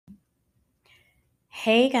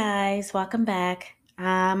Hey guys, welcome back.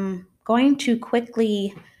 I'm going to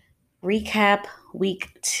quickly recap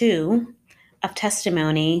week 2 of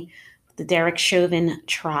testimony, the Derek Chauvin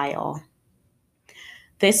trial.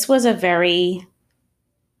 This was a very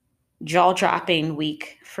jaw dropping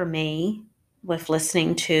week for me with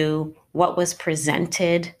listening to what was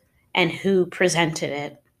presented and who presented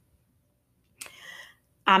it.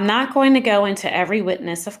 I'm not going to go into every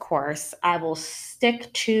witness, of course. I will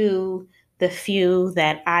stick to the few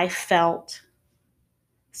that I felt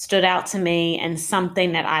stood out to me and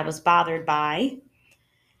something that I was bothered by.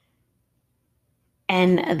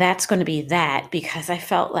 And that's going to be that because I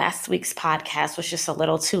felt last week's podcast was just a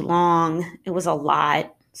little too long. It was a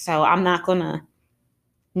lot. So I'm not going to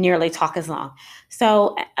nearly talk as long.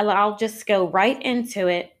 So I'll just go right into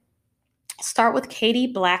it. Start with Katie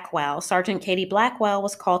Blackwell. Sergeant Katie Blackwell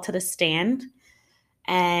was called to the stand,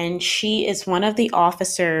 and she is one of the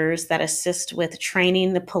officers that assist with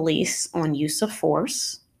training the police on use of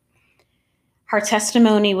force. Her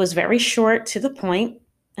testimony was very short to the point.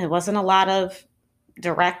 It wasn't a lot of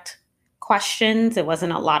direct questions. It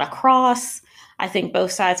wasn't a lot of cross. I think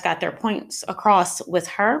both sides got their points across with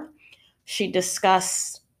her. She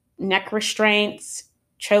discussed neck restraints,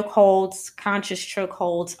 chokeholds, conscious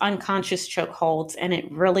chokeholds, unconscious chokeholds, and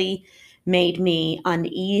it really made me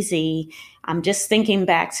uneasy. I'm just thinking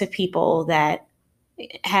back to people that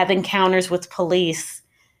have encounters with police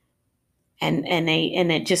and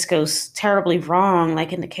it just goes terribly wrong,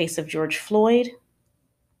 like in the case of George Floyd.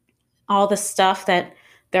 All the stuff that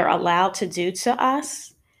they're allowed to do to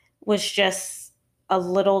us was just a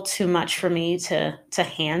little too much for me to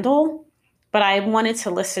handle. But I wanted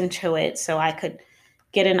to listen to it so I could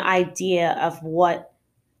get an idea of what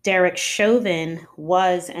Derek Chauvin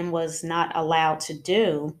was and was not allowed to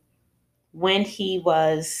do when he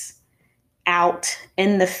was out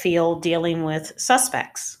in the field dealing with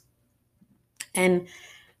suspects. And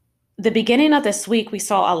the beginning of this week, we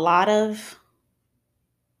saw a lot of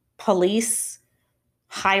police,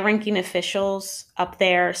 high ranking officials up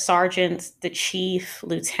there, sergeants, the chief,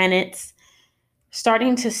 lieutenants,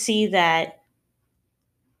 starting to see that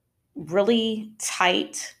really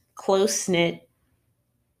tight, close knit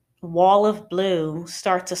wall of blue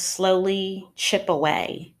start to slowly chip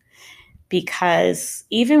away. Because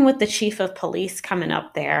even with the chief of police coming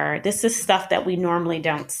up there, this is stuff that we normally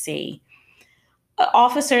don't see.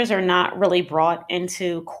 Officers are not really brought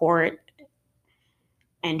into court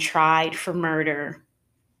and tried for murder.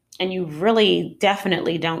 And you really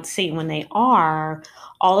definitely don't see when they are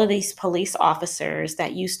all of these police officers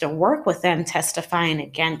that used to work with them testifying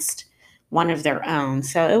against one of their own.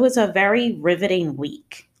 So it was a very riveting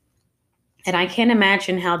week. And I can't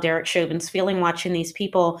imagine how Derek Chauvin's feeling watching these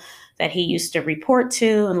people that he used to report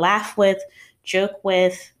to and laugh with, joke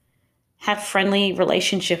with, have friendly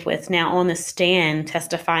relationship with now on the stand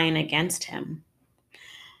testifying against him.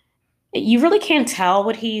 You really can't tell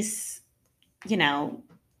what he's,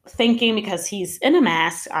 thinking because he's in a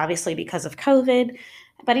mask, obviously because of COVID,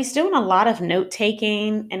 but he's doing a lot of note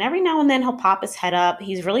taking. And every now and then he'll pop his head up.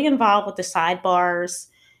 He's really involved with the sidebars.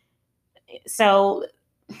 So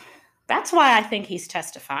that's why I think he's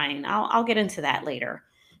testifying. I'll get into that later.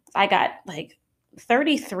 I got like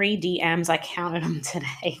 33 DMs. I counted them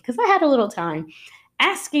today because I had a little time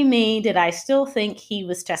asking me, did I still think he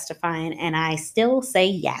was testifying? And I still say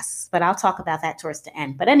yes, but I'll talk about that towards the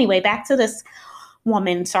end. But anyway, back to this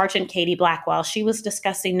woman, Sergeant Katie Blackwell. She was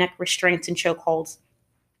discussing neck restraints and chokeholds.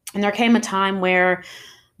 And there came a time where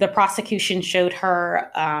the prosecution showed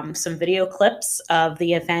her some video clips of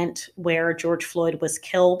the event where George Floyd was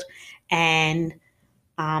killed and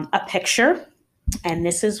a picture. And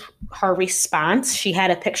this is her response. She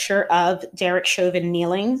had a picture of Derek Chauvin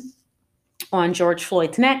kneeling on George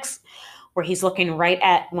Floyd's neck, where he's looking right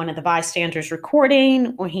at one of the bystanders recording,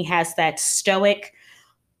 where he has that stoic,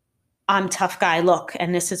 I'm tough guy look.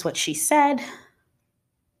 And this is what she said.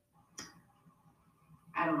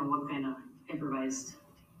 I don't know what kind of improvised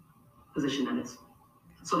position that is.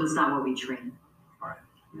 So that's not what we train. All right.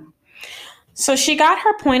 Yeah. So she got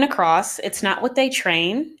her point across. It's not what they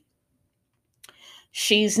train.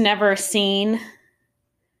 She's never seen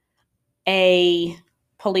a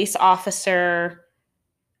police officer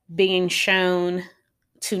being shown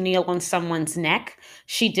to kneel on someone's neck.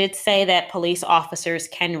 She did say that police officers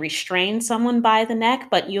can restrain someone by the neck,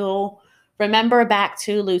 but you'll remember back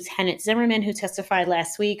to Lieutenant Zimmerman, who testified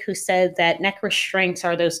last week, who said that neck restraints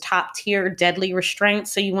are those top tier deadly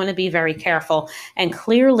restraints. So you want to be very careful. And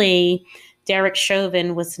clearly, Derek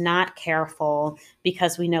Chauvin was not careful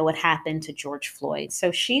because we know what happened to George Floyd.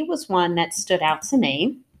 So she was one that stood out to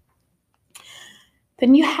me.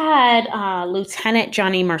 Then you had Lieutenant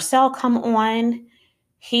Johnny Marcel come on.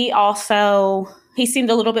 He seemed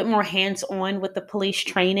a little bit more hands-on with the police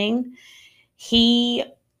training. He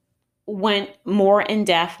went more in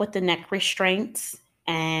depth with the neck restraints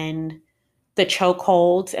and the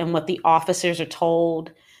chokeholds and what the officers are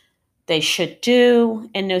told they should do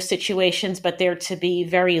in those situations, but they're to be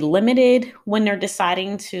very limited when they're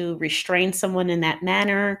deciding to restrain someone in that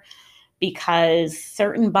manner because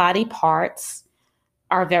certain body parts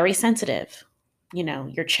are very sensitive. You know,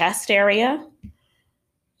 your chest area,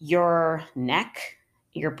 your neck,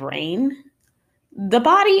 your brain. The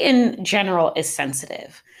body in general is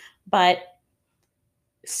sensitive, but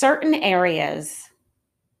certain areas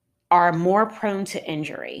are more prone to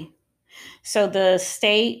injury. So the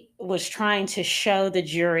state was trying to show the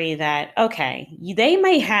jury that, okay, they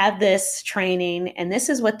may have this training and this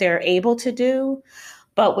is what they're able to do,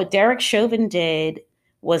 but what Derek Chauvin did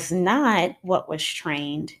was not what was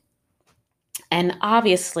trained. And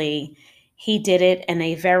obviously, he did it in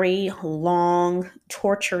a very long,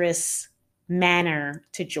 torturous manner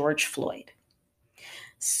to George Floyd.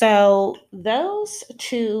 So those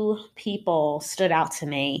two people stood out to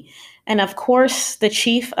me. And of course, the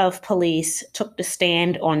chief of police took the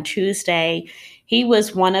stand on Tuesday. He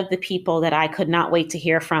was one of the people that I could not wait to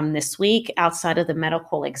hear from this week outside of the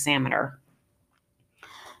medical examiner.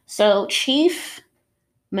 So Chief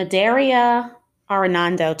Madaria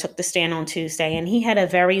Arenando took the stand on Tuesday, and he had a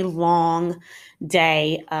very long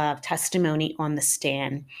day of testimony on the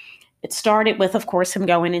stand. It started with, of course, him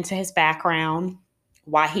going into his background,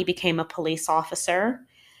 why he became a police officer,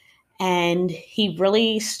 and he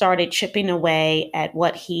really started chipping away at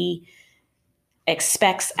what he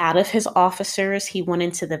expects out of his officers. He went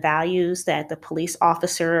into the values that the police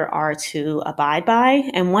officer are to abide by.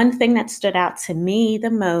 And one thing that stood out to me the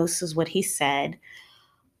most is what he said.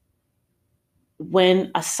 When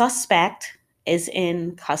a suspect is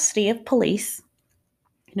in custody of police,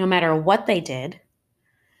 no matter what they did,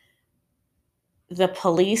 the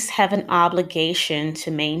police have an obligation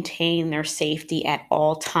to maintain their safety at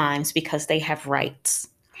all times because they have rights.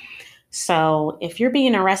 So if you're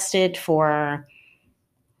being arrested for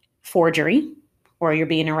forgery or you're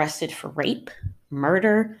being arrested for rape,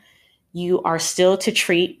 murder, you are still to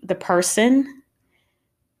treat the person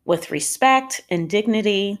with respect and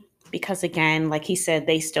dignity because, again, like he said,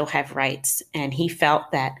 they still have rights. And he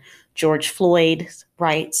felt that George Floyd's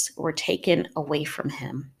rights were taken away from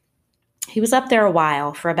him. He was up there a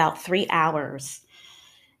while, for about 3 hours,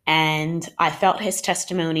 and I felt his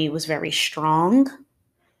testimony was very strong,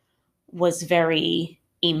 was very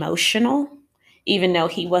emotional, even though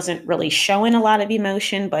he wasn't really showing a lot of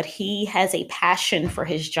emotion, but he has a passion for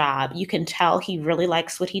his job. You can tell he really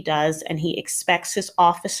likes what he does, and he expects his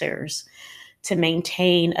officers to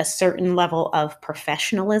maintain a certain level of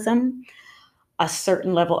professionalism, a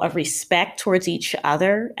certain level of respect towards each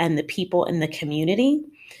other and the people in the community.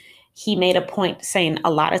 He made a point saying a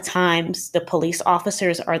lot of times the police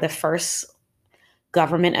officers are the first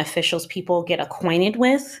government officials people get acquainted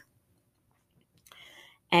with.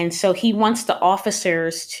 And so he wants the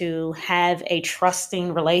officers to have a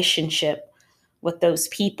trusting relationship with those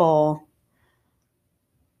people,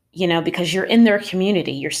 you know, because you're in their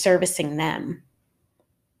community, you're servicing them,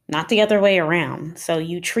 not the other way around. So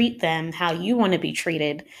you treat them how you want to be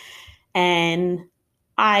treated. And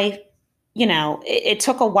it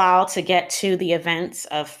took a while to get to the events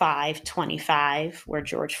of 5/25, where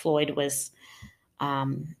George Floyd was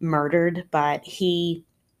murdered, but he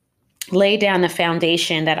laid down the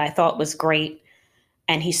foundation that I thought was great.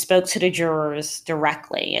 And he spoke to the jurors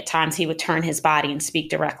directly. At times, he would turn his body and speak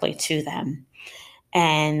directly to them.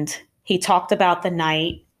 And he talked about the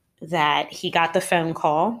night that he got the phone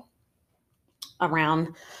call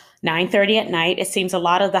around 9:30 at night. It seems a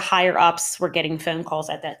lot of the higher ups were getting phone calls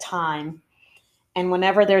at that time. And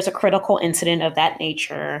whenever there's a critical incident of that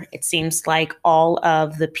nature, it seems like all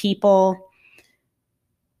of the people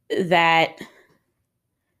that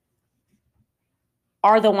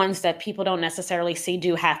are the ones that people don't necessarily see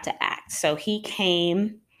do have to act. So he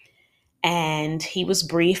came and he was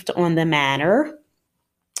briefed on the matter.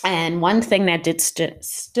 And one thing that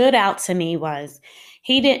stood out to me was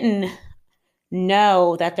he didn't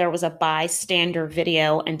know that there was a bystander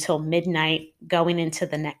video until midnight going into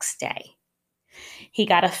the next day. He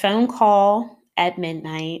got a phone call at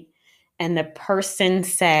midnight, and the person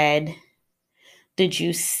said, "Did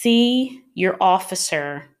you see your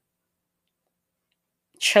officer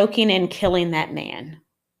choking and killing that man?"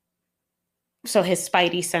 So his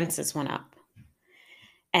spidey senses went up.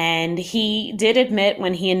 And he did admit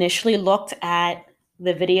when he initially looked at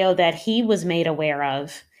the video that he was made aware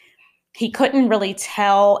of, he couldn't really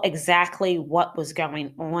tell exactly what was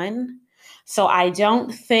going on. So I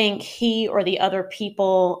don't think he or the other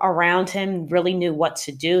people around him really knew what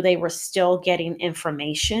to do. They were still getting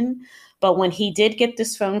information. But when he did get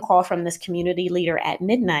this phone call from this community leader at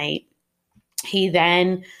midnight, he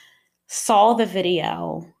then saw the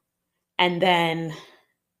video and then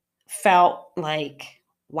felt like,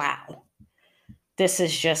 wow, this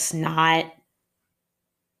is just not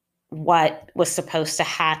what was supposed to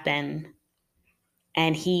happen.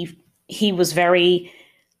 And he was very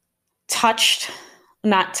touched,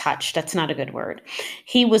 not touched, that's not a good word.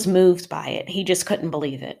 He was moved by it. He just couldn't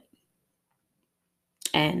believe it.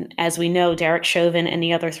 And as we know, Derek Chauvin and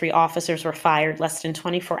the other 3 officers were fired less than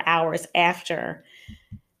 24 hours after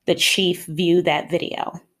the chief viewed that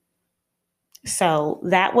video. So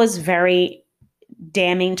that was very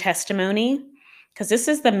damning testimony, because this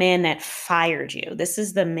is the man that fired you. This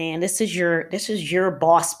is the man, this is your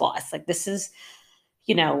boss. Like, this is,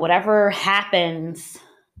 whatever happens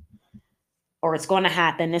or it's going to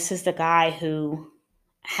happen, this is the guy who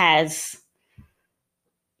has,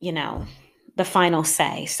 the final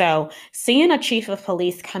say. So seeing a chief of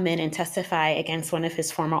police come in and testify against one of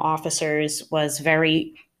his former officers was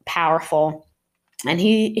very powerful. And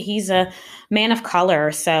he's a man of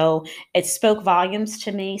color. So it spoke volumes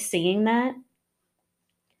to me seeing that.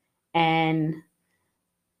 And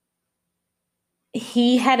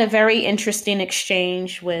he had a very interesting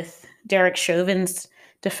exchange with Derek Chauvin's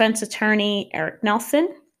defense attorney, Eric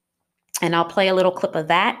Nelson. And I'll play a little clip of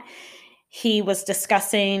that. He was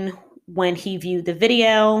discussing when he viewed the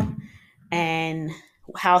video and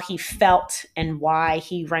how he felt and why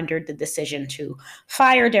he rendered the decision to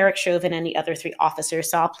fire Derek Chauvin and the other 3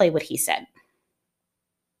 officers. So I'll play what he said.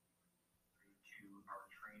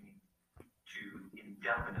 To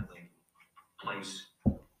indefinitely place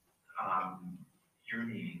your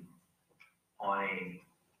knee on a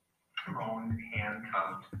prone,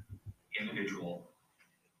 handcuffed individual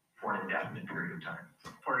for an indefinite period of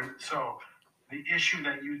time. So the issue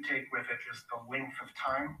that you take with it is the length of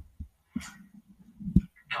time?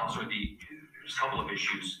 Counselor, there's a couple of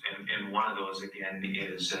issues, and one of those, again,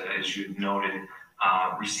 is, as you noted,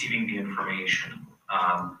 receiving the information.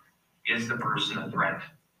 Is the person a threat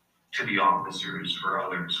to the officers or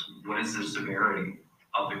others? What is the severity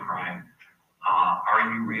of the crime? Are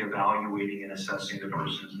you reevaluating and assessing the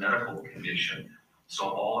person's medical condition? So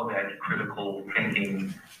all of that critical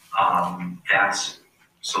thinking, that's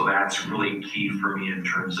really key for me in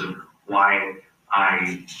terms of why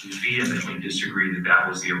I vehemently disagree that that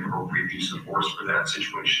was the appropriate use of force for that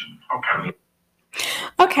situation.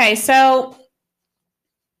 Okay, so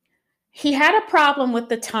he had a problem with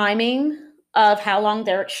the timing of how long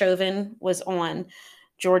Derek Chauvin was on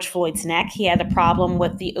George Floyd's neck. He had a problem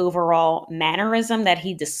with the overall mannerism that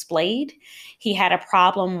he displayed. He had a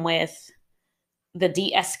problem with the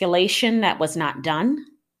de-escalation that was not done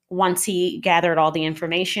once he gathered all the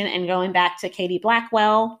information. And going back to Katie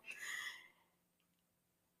Blackwell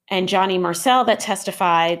and Johnny Marcel that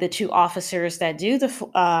testified, the 2 officers that do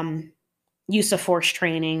the use of force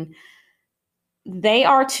training, they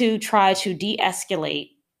are to try to de-escalate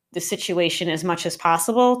the situation as much as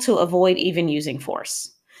possible to avoid even using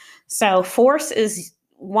force. So force is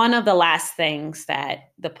one of the last things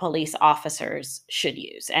that the police officers should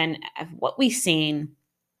use. And what we've seen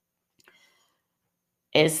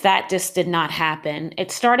is that just did not happen.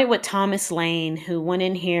 It started with Thomas Lane, who went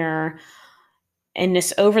in here in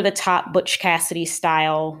this over-the-top Butch Cassidy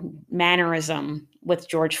style mannerism with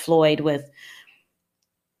George Floyd with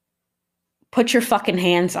put your fucking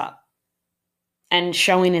hands up and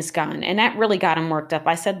showing his gun. And that really got him worked up.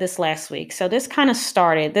 I said this last week. So this kind of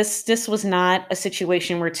started, this was not a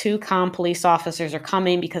situation where 2 calm police officers are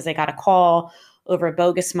coming because they got a call over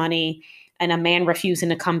bogus money and a man refusing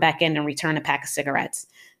to come back in and return a pack of cigarettes.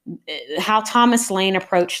 How Thomas Lane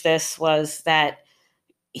approached this was that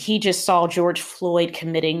he just saw George Floyd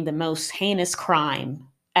committing the most heinous crime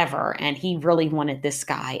ever. And he really wanted this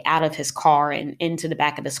guy out of his car and into the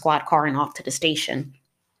back of the squad car and off to the station.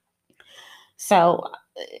 So,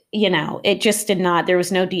 it just did not, there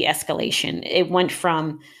was no de-escalation. It went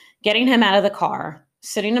from getting him out of the car,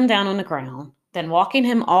 sitting him down on the ground, then walking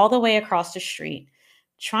him all the way across the street,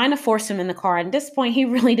 trying to force him in the car. At this point, he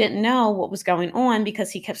really didn't know what was going on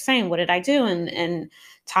because he kept saying, what did I do? And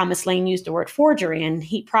Thomas Lane used the word forgery, and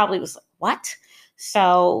he probably was like, what?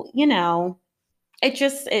 So, there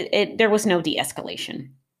was no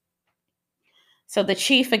de-escalation. So the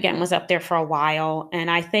chief, again, was up there for a while.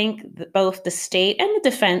 And I think that both the state and the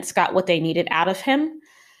defense got what they needed out of him.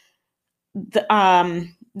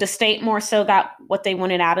 The state more so got what they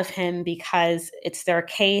wanted out of him because it's their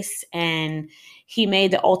case, and he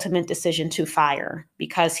made the ultimate decision to fire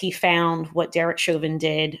because he found what Derek Chauvin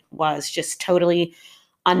did was just totally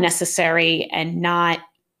unnecessary and not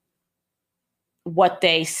what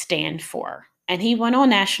they stand for. And he went on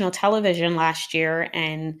national television last year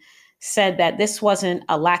and said that this wasn't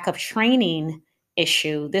a lack of training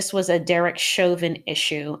issue. This was a Derek Chauvin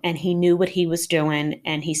issue, and he knew what he was doing,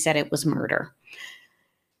 and he said it was murder.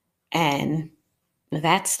 And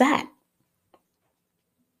that's that.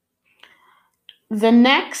 The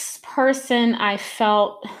next person I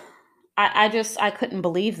felt, I couldn't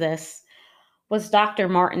believe this, was Dr.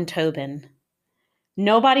 Martin Tobin.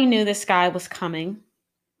 Nobody knew this guy was coming.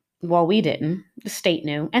 Well, we didn't. The state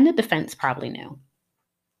knew, and the defense probably knew.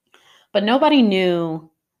 But nobody knew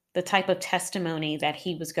the type of testimony that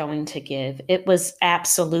he was going to give. It was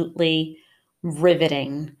absolutely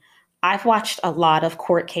riveting. I've watched a lot of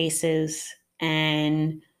court cases,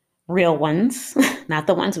 and real ones, not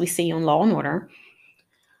the ones we see on Law and Order.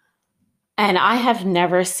 And I have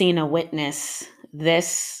never seen a witness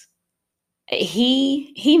this.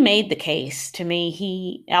 He made the case to me.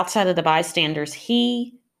 He, outside of the bystanders,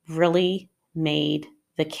 he really made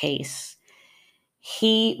the case.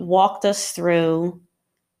 He walked us through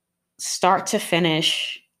start to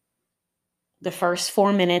finish the first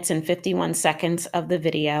 4 minutes and 51 seconds of the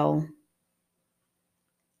video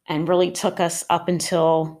and really took us up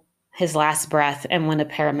until his last breath and when the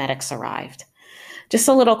paramedics arrived. Just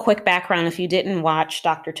a little quick background if you didn't watch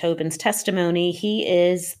Dr. Tobin's testimony, he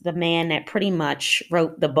is the man that pretty much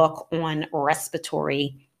wrote the book on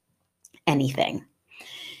respiratory anything.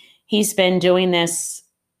 He's been doing this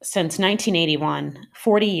since 1981,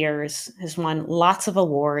 40 years, has won lots of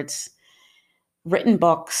awards, written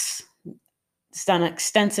books, has done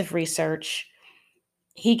extensive research.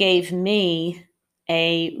 He gave me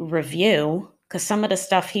a review because some of the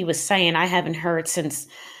stuff he was saying I haven't heard since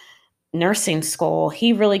nursing school.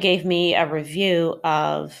 He really gave me a review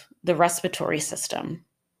of the respiratory system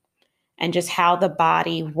and just how the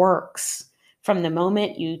body works from the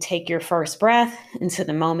moment you take your first breath into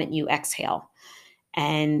the moment you exhale.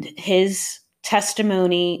 And his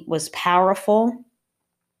testimony was powerful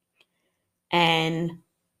and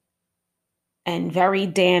very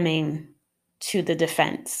damning to the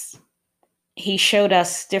defense. He showed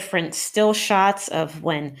us different still shots of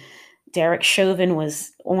when Derek Chauvin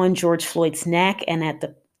was on George Floyd's neck and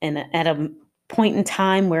at a point in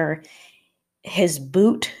time where his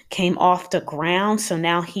boot came off the ground. So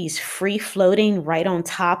now he's free floating right on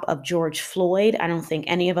top of George Floyd. I don't think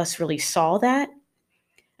any of us really saw that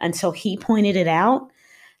until he pointed it out,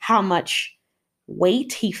 how much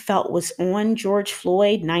weight he felt was on George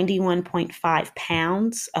Floyd, 91.5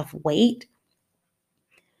 pounds of weight.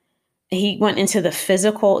 He went into the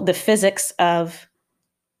physics of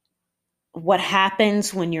what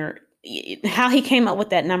happens when how he came up with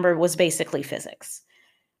that number was basically physics.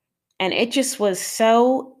 And it just was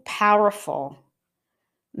so powerful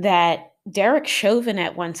that Derek Chauvin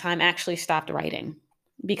at one time actually stopped writing.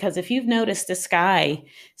 Because if you've noticed, this guy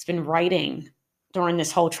has been writing during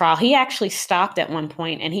this whole trial. He actually stopped at one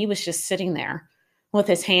point and he was just sitting there with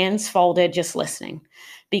his hands folded, just listening.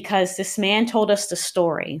 Because this man told us the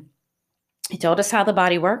story. He told us how the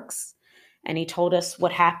body works. And he told us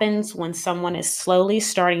what happens when someone is slowly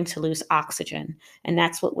starting to lose oxygen. And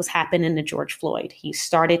that's what was happening to George Floyd. He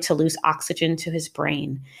started to lose oxygen to his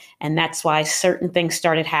brain. And that's why certain things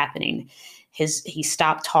started happening. He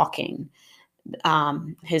stopped talking.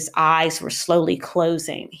 His eyes were slowly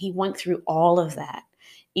closing. He went through all of that,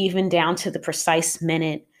 even down to the precise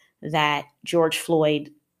minute that George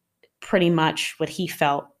Floyd, pretty much what he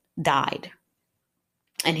felt, died.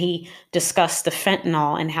 And he discussed the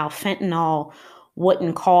fentanyl and how fentanyl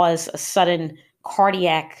wouldn't cause a sudden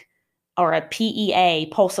cardiac or a PEA,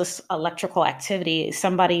 pulseless electrical activity.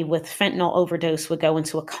 Somebody with fentanyl overdose would go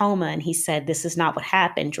into a coma. And he said, this is not what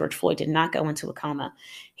happened. George Floyd did not go into a coma.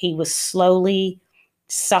 He was slowly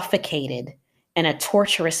suffocated in a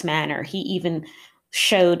torturous manner. He even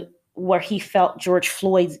showed where he felt George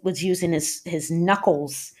Floyd was using his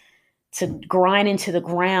knuckles to grind into the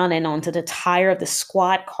ground and onto the tire of the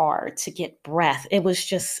squad car to get breath. It was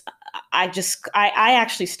just, I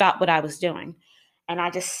actually stopped what I was doing. And I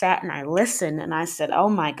just sat and I listened and I said, oh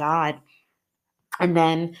my God. And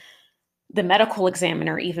then the medical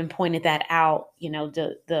examiner even pointed that out,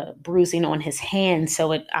 the bruising on his hand.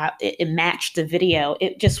 So it matched the video.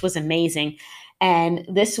 It just was amazing. And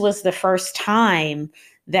this was the first time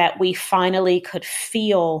that we finally could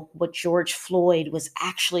feel what George Floyd was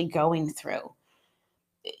actually going through.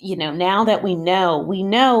 now that we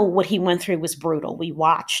know what he went through was brutal. We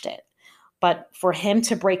watched it. But for him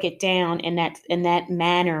to break it down in that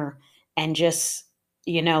manner, and just,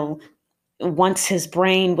 you know, once his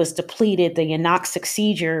brain was depleted, the anoxic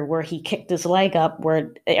seizure where he kicked his leg up,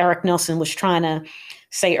 where Eric Nelson was trying to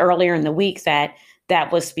say earlier in the week that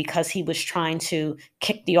was because he was trying to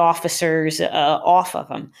kick the officers off of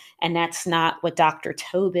him. And that's not what Dr.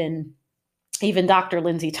 Tobin, even Dr.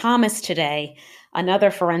 Lindsay Thomas today,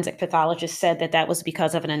 another forensic pathologist, said that was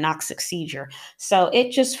because of an anoxic seizure. So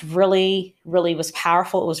it just really, really was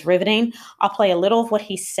powerful. It was riveting. I'll play a little of what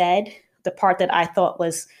he said, the part that I thought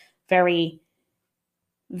was very,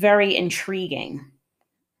 very intriguing.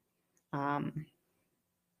 An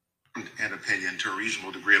opinion to a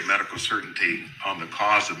reasonable degree of medical certainty on the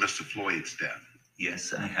cause of Mr. Floyd's death?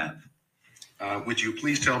 Yes, I have. Would you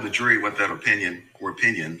please tell the jury what that opinion or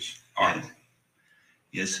opinions are?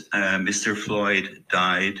 Yes, Mr. Floyd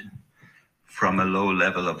died from a low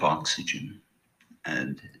level of oxygen,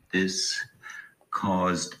 and this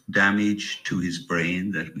caused damage to his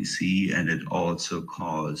brain that we see, and it also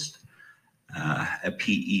caused a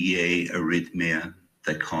PEA arrhythmia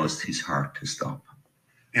that caused his heart to stop.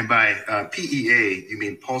 And by PEA, you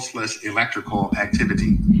mean pulseless electrical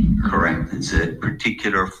activity? Correct. It's a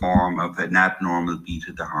particular form of an abnormal beat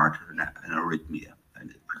of the heart, an arrhythmia, a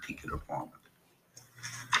particular form of it.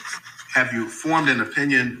 Have you formed an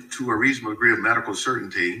opinion to a reasonable degree of medical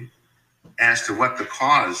certainty as to what the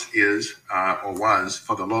cause is or was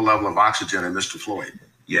for the low level of oxygen in Mr. Floyd?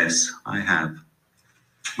 Yes, I have.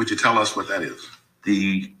 Would you tell us what that is?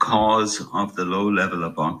 The cause of the low level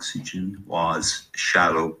of oxygen was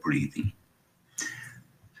shallow breathing,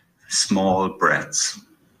 small breaths,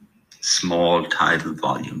 small tidal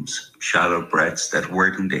volumes, shallow breaths that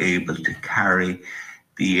weren't able to carry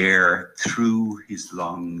the air through his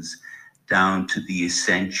lungs down to the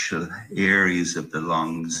essential areas of the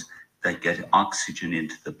lungs that get oxygen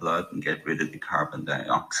into the blood and get rid of the carbon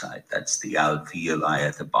dioxide. That's the alveoli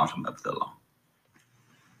at the bottom of the lung.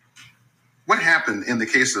 What happened in the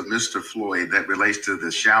case of Mr. Floyd that relates to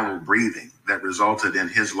the shallow breathing that resulted in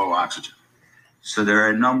his low oxygen? So there are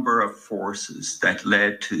a number of forces that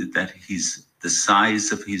led to that the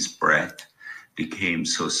size of his breath became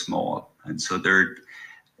so small. And so there are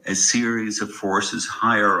a series of forces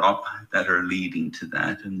higher up that are leading to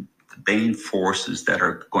that. And the main forces that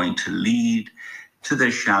are going to lead to the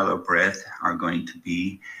shallow breath are going to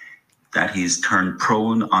be that he's turned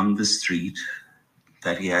prone on the street,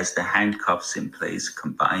 that he has the handcuffs in place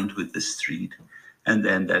combined with the street, and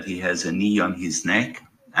then that he has a knee on his neck,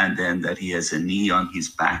 and then that he has a knee on his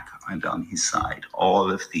back and on his side. All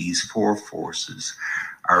of these four forces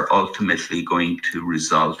are ultimately going to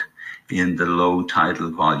result in the low tidal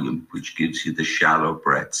volume, which gives you the shallow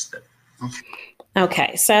breaths.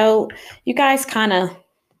 Okay, so you guys I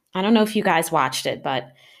don't know if you guys watched it,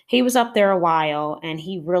 but he was up there a while, and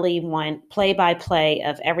he really went play by play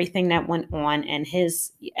of everything that went on. And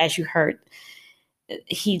as you heard,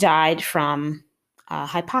 he died from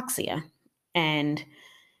hypoxia. And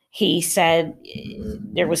he said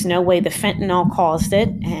there was no way the fentanyl caused it,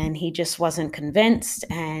 and he just wasn't convinced.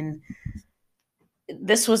 And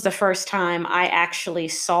this was the first time I actually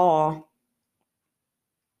saw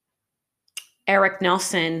Eric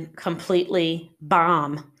Nelson completely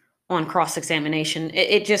bomb on cross-examination.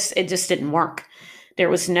 It just didn't work. There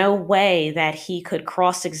was no way that he could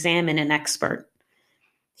cross-examine an expert.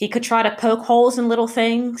 He could try to poke holes in little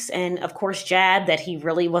things, and of course jab that he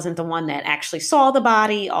really wasn't the one that actually saw the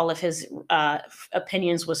body. All of his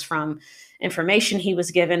opinions was from information he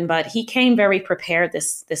was given, but he came very prepared,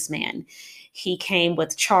 this man. He came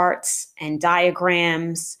with charts and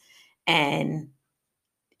diagrams, and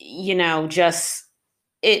just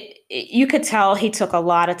you could tell he took a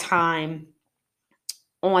lot of time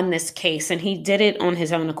on this case, and he did it on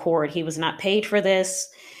his own accord. He was not paid for this.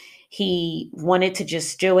 He wanted to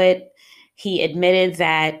just do it. He admitted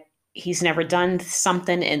that he's never done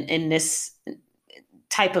something in this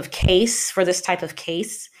type of case, for this type of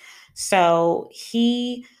case. So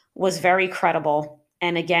he was very credible.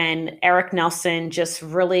 And again, Eric Nelson just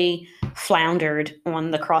really floundered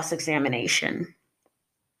on the cross-examination.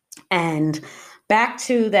 And back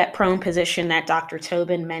to that prone position that Dr.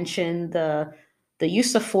 Tobin mentioned, the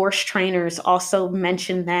use of force trainers also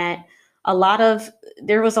mentioned that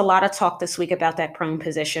there was a lot of talk this week about that prone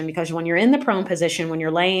position, because when you're in the prone position, when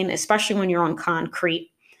you're laying, especially when you're on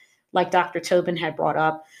concrete, like Dr. Tobin had brought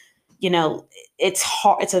up, it's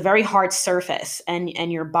hard, it's a very hard surface,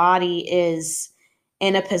 and your body is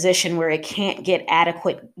in a position where it can't get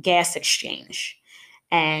adequate gas exchange.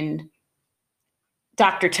 And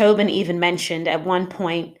Dr. Tobin even mentioned at one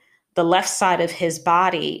point the left side of his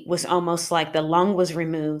body was almost like the lung was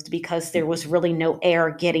removed because there was really no air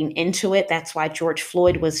getting into it. That's why George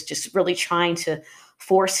Floyd was just really trying to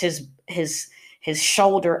force his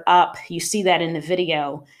shoulder up. You see that in the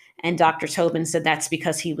video. And Dr. Tobin said that's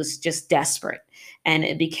because he was just desperate. And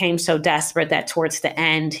it became so desperate that towards the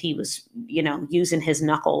end, he was, using his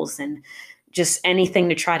knuckles and just anything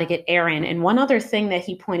to try to get air in. And one other thing that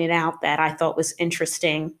he pointed out that I thought was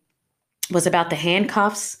interesting was about the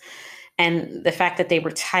handcuffs and the fact that they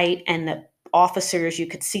were tight, and the officers, you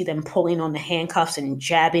could see them pulling on the handcuffs and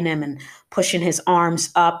jabbing him and pushing his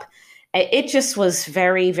arms up. It just was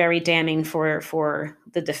very, very damning for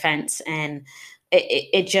the defense. And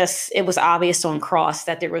it was obvious on cross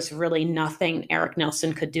that there was really nothing Eric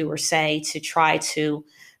Nelson could do or say to try to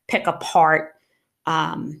pick apart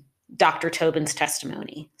Dr. Tobin's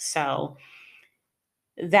testimony. So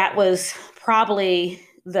that was probably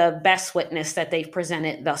the best witness that they've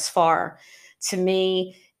presented thus far. To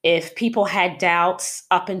me, if people had doubts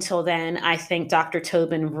up until then, I think Dr.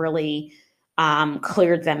 Tobin really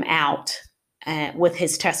cleared them out with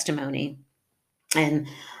his testimony. And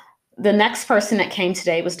the next person that came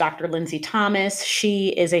today was Dr. Lindsay Thomas. She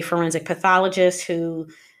is a forensic pathologist who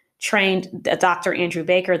trained Dr. Andrew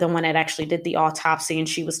Baker, the one that actually did the autopsy, and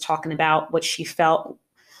she was talking about what she felt.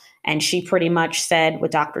 And she pretty much said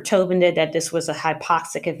what Dr. Tobin did, that this was a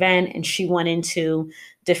hypoxic event. And she went into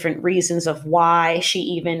different reasons of why. She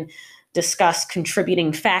even discussed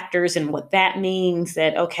contributing factors and what that means,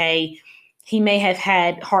 that, okay, he may have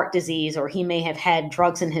had heart disease or he may have had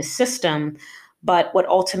drugs in his system, but what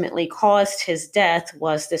ultimately caused his death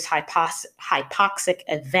was this hypoxic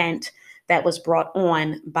event that was brought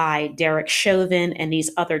on by Derek Chauvin and these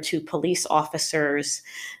other two police officers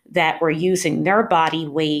that were using their body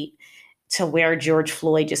weight to where George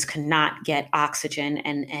Floyd just could not get oxygen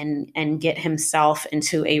and get himself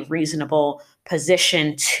into a reasonable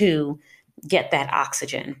position to get that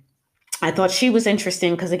oxygen. I thought she was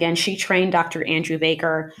interesting because, again, she trained Dr. Andrew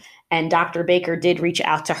Baker, and Dr. Baker did reach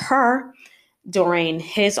out to her during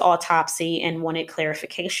his autopsy and wanted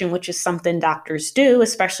clarification, which is something doctors do,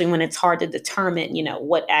 especially when it's hard to determine,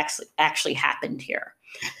 what actually happened here.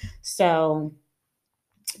 So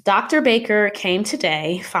Dr. Baker came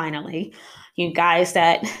today, finally. You guys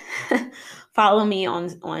that follow me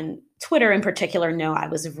on Twitter in particular know I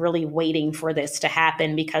was really waiting for this to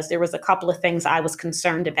happen because there was a couple of things I was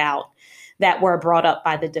concerned about that were brought up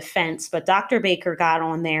by the defense. But Dr. Baker got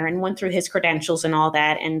on there and went through his credentials and all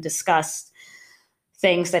that and discussed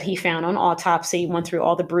things that he found on autopsy, went through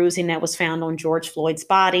all the bruising that was found on George Floyd's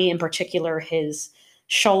body. In particular, his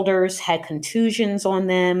shoulders had contusions on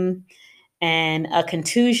them. And a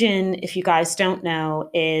contusion, if you guys don't know,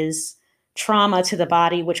 is trauma to the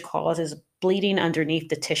body, which causes bleeding underneath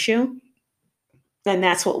the tissue. And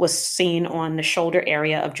that's what was seen on the shoulder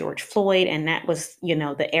area of George Floyd. And that was,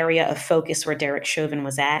 the area of focus where Derek Chauvin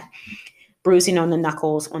was at. Bruising on the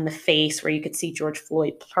knuckles, on the face, where you could see George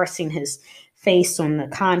Floyd pressing his face on the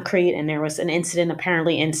concrete. And there was an incident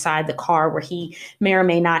apparently inside the car where he may or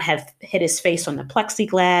may not have hit his face on the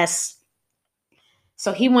plexiglass.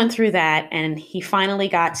 So he went through that, and he finally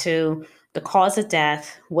got to the cause of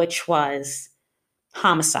death, which was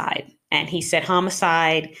homicide. And he said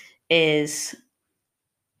homicide is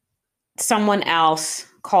someone else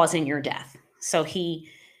causing your death. So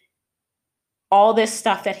all this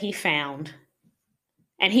stuff that he found,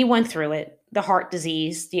 and he went through it, the heart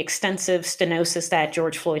disease, the extensive stenosis that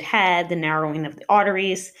George Floyd had, the narrowing of the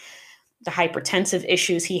arteries, the hypertensive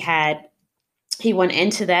issues he had. He went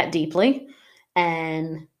into that deeply,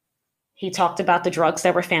 and he talked about the drugs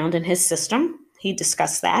that were found in his system. He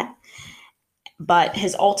discussed that. But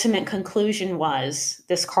his ultimate conclusion was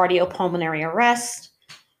this cardiopulmonary arrest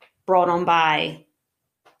brought on by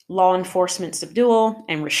law enforcement subdual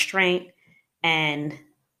and restraint. And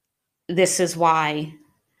this is why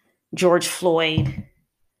George Floyd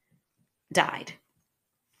died.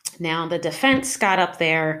 Now, the defense got up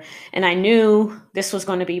there, and I knew this was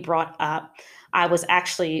going to be brought up. I was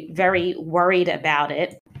actually very worried about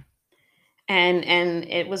it. And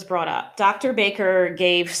it was brought up. Dr. Baker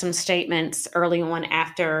gave some statements early on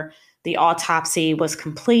after the autopsy was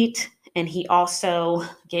complete. And he also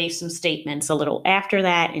gave some statements a little after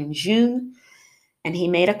that in June. And he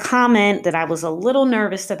made a comment that I was a little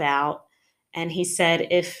nervous about. And he said,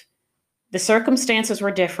 if the circumstances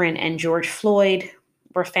were different and George Floyd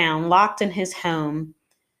were found locked in his home,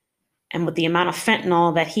 and with the amount of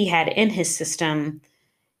fentanyl that he had in his system,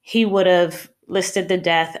 he would have listed the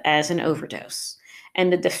death as an overdose.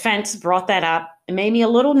 And the defense brought that up. It made me a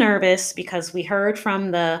little nervous because we heard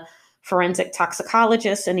from the forensic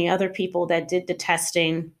toxicologists and the other people that did the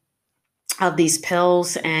testing of these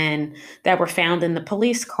pills and that were found in the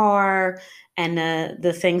police car and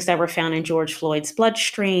the things that were found in George Floyd's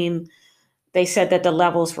bloodstream. They said that the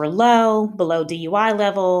levels were low, below DUI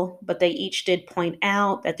level, but they each did point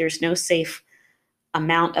out that there's no safe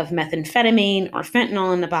amount of methamphetamine or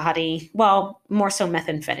fentanyl in the body. Well, more so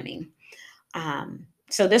methamphetamine.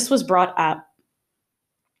 So this was brought up,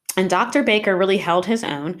 and Dr. Baker really held his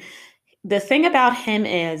own. The thing about him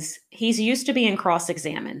is he's used to being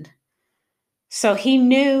cross-examined. So he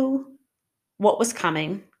knew what was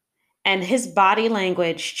coming, and his body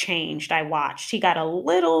language changed. I watched. He got a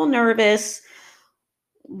little nervous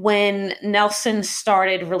when Nelson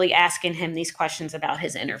started really asking him these questions about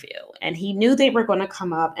his interview. And he knew they were going to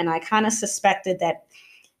come up, and I kind of suspected that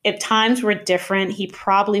if times were different, he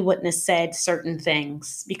probably wouldn't have said certain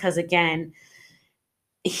things because, again,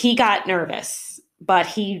 he got nervous, but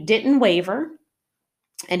he didn't waver.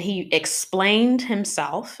 And he explained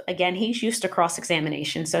himself. Again, he's used to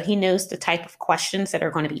cross-examination, so he knows the type of questions that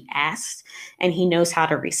are going to be asked, and he knows how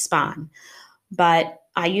to respond. But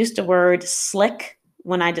I used the word slick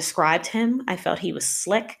when I described him. I felt he was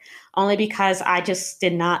slick, only because I just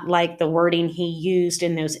did not like the wording he used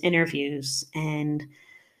in those interviews. And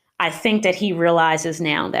I think that he realizes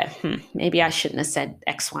now that maybe I shouldn't have said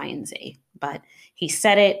X, Y, and Z. But he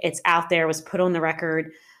said it. It's out there. It was put on the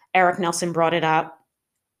record. Eric Nelson brought it up.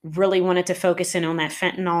 Really wanted to focus in on that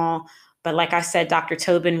fentanyl. But like I said, Dr.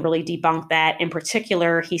 Tobin really debunked that. In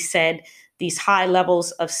particular, he said these high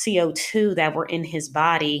levels of CO2 that were in his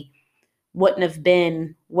body wouldn't have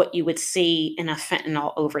been what you would see in a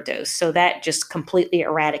fentanyl overdose. So that just completely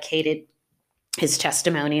eradicated his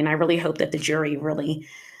testimony. And I really hope that the jury really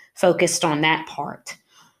focused on that part.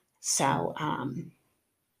 So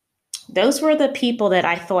those were the people that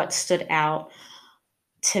I thought stood out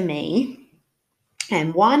to me.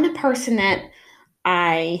 And one person that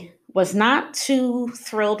I was not too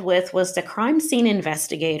thrilled with was the crime scene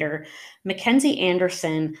investigator, Mackenzie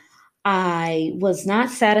Anderson. I was not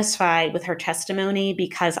satisfied with her testimony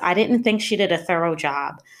because I didn't think she did a thorough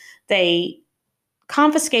job. They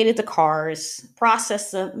confiscated the cars,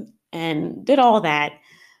 processed them, and did all that.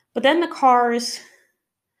 But then the cars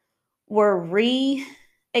were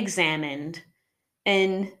re-examined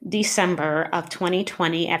in December of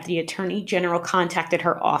 2020 after the Attorney General contacted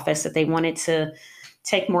her office that they wanted to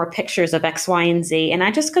take more pictures of X, Y, and Z. And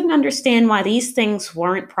I just couldn't understand why these things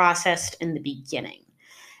weren't processed in the beginning.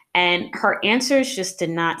 And her answers just did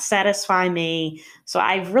not satisfy me. So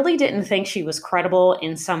I really didn't think she was credible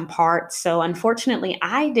in some parts. So unfortunately,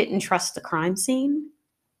 I didn't trust the crime scene.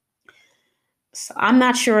 So I'm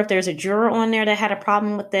not sure if there's a juror on there that had a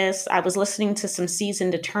problem with this. I was listening to some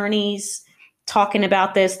seasoned attorneys talking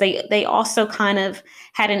about this. They also kind of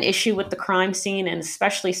had an issue with the crime scene, and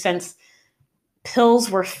especially since pills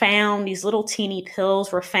were found, these little teeny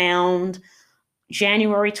pills were found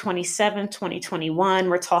January 27, 2021.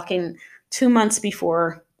 We're talking 2 months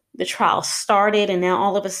before the trial started, and now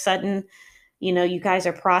all of a sudden, you guys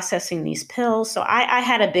are processing these pills. So I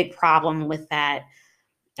had a big problem with that.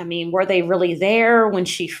 I mean, were they really there when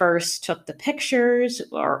she first took the pictures,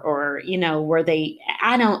 or were they?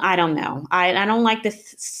 I don't know. I don't like to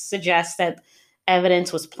suggest that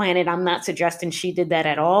evidence was planted. I'm not suggesting she did that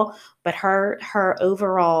at all. But her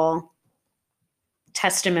overall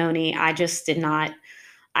testimony, I just did not.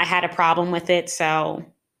 I had a problem with it. So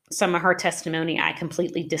some of her testimony I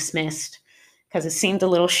completely dismissed because it seemed a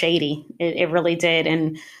little shady. It really did.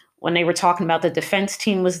 And when they were talking about the defense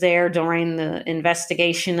team was there during the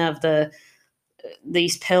investigation of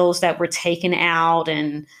these pills that were taken out,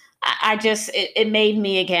 and I just it made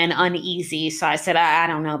me again uneasy. So I said, I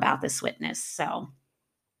don't know about this witness. So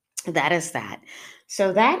that is that.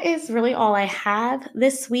 So that is really all I have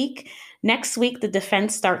this week. Next week, the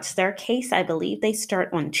defense starts their case. I believe they start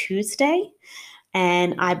on Tuesday,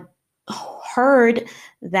 and I heard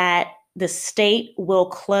that the state will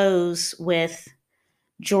close with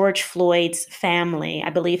George Floyd's family.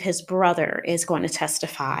 I believe his brother is going to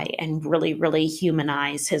testify and really, really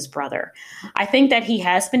humanize his brother. I think that he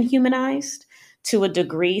has been humanized to a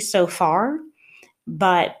degree so far,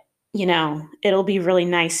 but it'll be really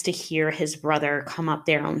nice to hear his brother come up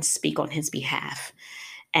there and speak on his behalf.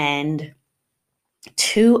 And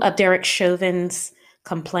 2 of Derek Chauvin's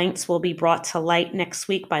complaints will be brought to light next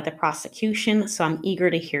week by the prosecution, so I'm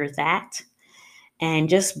eager to hear that. And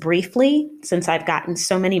just briefly, since I've gotten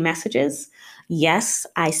so many messages, yes,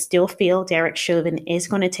 I still feel Derek Chauvin is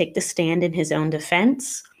going to take the stand in his own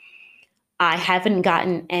defense. I haven't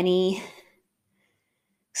gotten any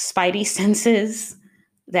spidey senses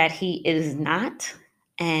that he is not.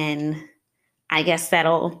 And I guess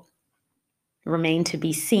that'll remain to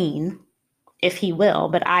be seen if he will,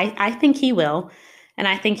 but I think he will. And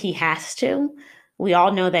I think he has to. We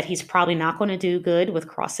all know that he's probably not going to do good with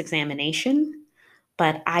cross-examination,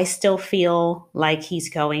 but I still feel like he's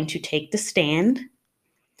going to take the stand.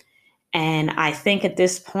 And I think at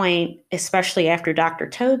this point, especially after Dr.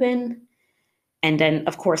 Tobin, and then,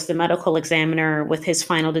 of course, the medical examiner with his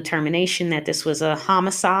final determination that this was a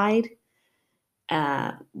homicide,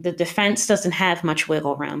 the defense doesn't have much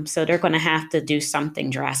wiggle room. So they're going to have to do something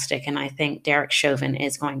drastic. And I think Derek Chauvin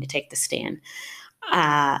is going to take the stand.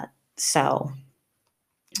 So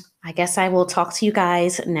I guess I will talk to you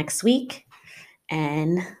guys next week,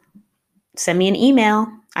 and send me an email.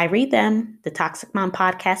 I read them,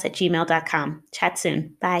 thetoxicmompodcast@gmail.com. Chat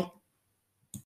soon. Bye.